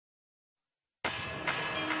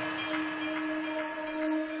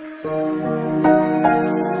Hi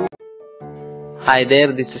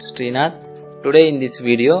there, this is Srinath. Today in this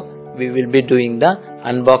video we will be doing the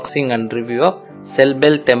unboxing and review of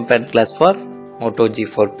CELLBELL tempered glass for Moto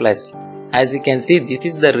G4 Plus. As you can see, this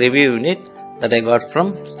is the review unit that I got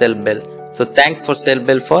from CELLBELL. So thanks for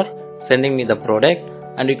CELLBELL for sending me the product,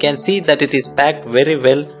 and you can see that it is packed very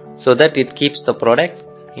well so that it keeps the product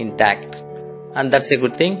intact, and that's a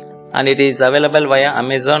good thing. And it is available via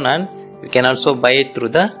Amazon, and you can also buy it through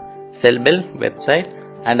the CELLBELL website,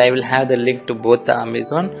 and I will have the link to both the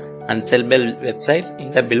Amazon and CELLBELL website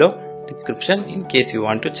in the below description in case you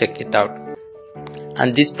want to check it out.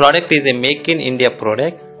 And this product is a make in India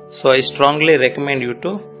product, so I strongly recommend you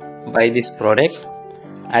to buy this product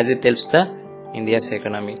as it helps the India's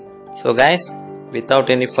economy. So guys, without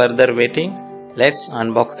any further waiting, let's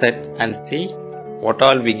unbox it and see what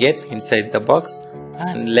all we get inside the box,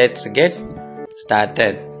 and let's get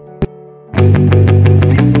started.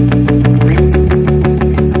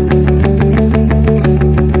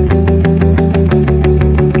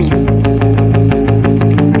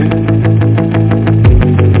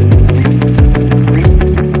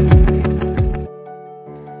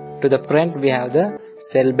 To the front we have the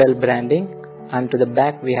CELLBELL branding, and to the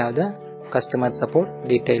back we have the customer support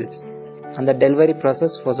details. And the delivery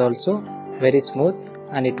process was also very smooth,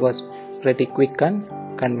 and it was pretty quick and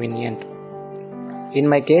convenient. In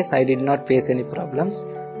my case, I did not face any problems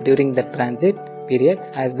during the transit period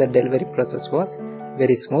as the delivery process was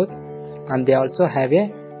very smooth. And they also have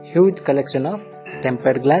a huge collection of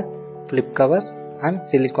tempered glass, flip covers and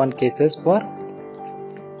silicone cases for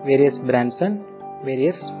various brands and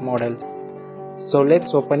various models. So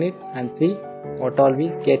let's open it and see what all we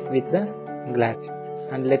get with the glass,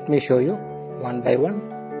 and let me show you one by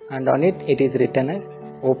one. And on it, it is written as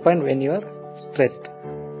open when you are stressed,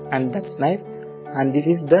 and that's nice. And this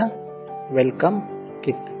is the welcome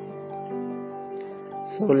kit.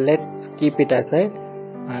 So let's keep it aside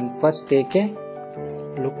and first take a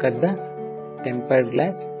look at the tempered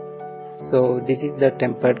glass. So this is the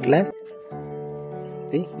tempered glass.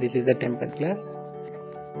 See, this is the tempered glass,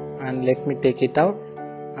 and let me take it out.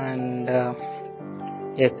 And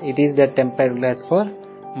yes, it is the tempered glass for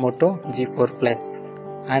Moto G4 Plus,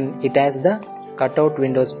 and it has the cutout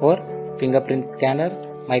windows for fingerprint scanner,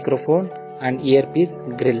 microphone and earpiece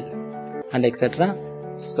grill and etc.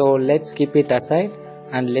 So let's keep it aside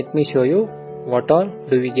and let me show you what all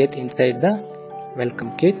do we get inside the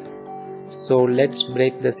welcome kit. So let's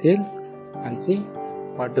break the seal and see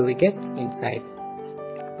what do we get inside.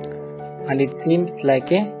 And it seems like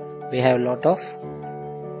we have a lot of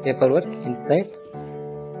paperwork inside.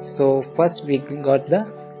 So first we got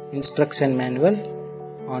the instruction manual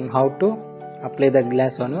on how to apply the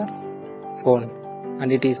glass on your phone,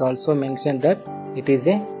 and it is also mentioned that it is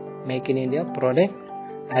a make in India product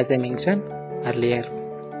as I mentioned earlier.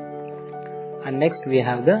 And next we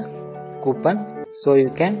have the coupon, so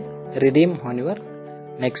you can redeem on your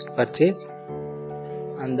next purchase,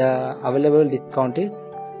 and the available discount is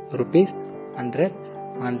 ₹100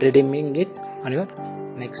 and redeeming it on your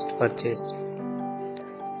next purchase.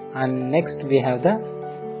 And next we have the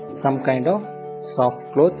some kind of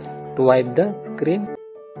soft cloth to wipe the screen,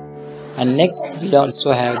 and next we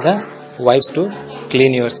also have the wipes to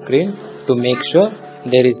clean your screen to make sure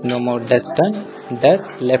there is no more dust and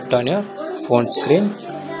dirt left on your phone screen.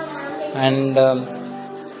 And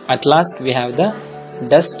at last we have the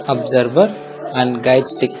dust absorber and guide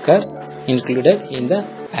stickers included in the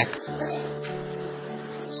pack.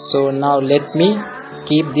 So now let me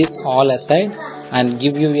keep this all aside and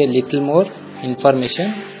give you a little more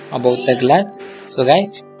information about the glass. So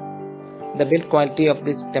guys, the build quality of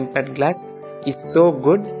this tempered glass is so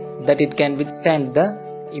good that it can withstand the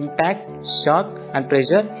impact, shock and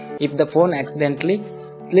pressure if the phone accidentally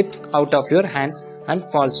slips out of your hands and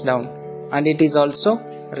falls down. And it is also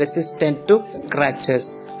resistant to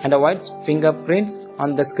scratches and avoids fingerprints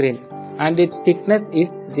on the screen. And its thickness is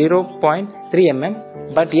 0.3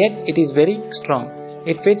 mm, but yet it is very strong.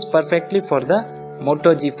 It fits perfectly for the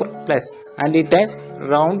Moto G4 Plus, and it has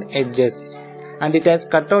round edges, and it has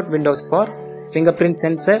cutout windows for fingerprint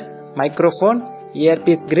sensor, microphone,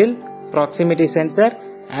 earpiece grill, proximity sensor,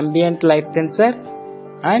 ambient light sensor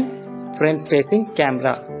and front facing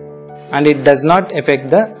camera. And it does not affect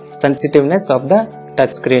the sensitiveness of the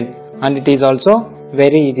touchscreen, and it is also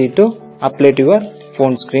very easy to apply to your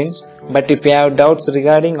phone screens. But if you have doubts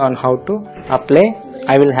regarding on how to apply,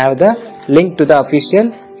 I will have the link to the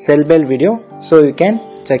official CELLBELL video, so you can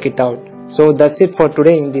check it out. So that's it for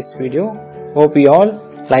today in this video. Hope you all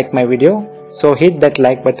like my video. So hit that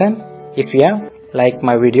like button if you have liked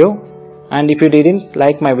my video, and if you didn't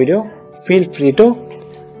like my video, feel free to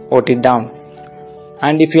vote it down.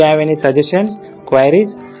 And if you have any suggestions,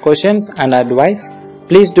 queries, questions and advice,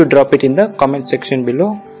 please do drop it in the comment section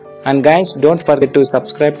below. And guys, don't forget to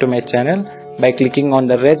subscribe to my channel by clicking on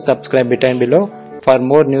the red subscribe button below for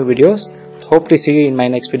more new videos. Hope to see you in my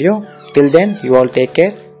next video. Till then, you all take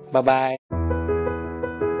care. Bye bye.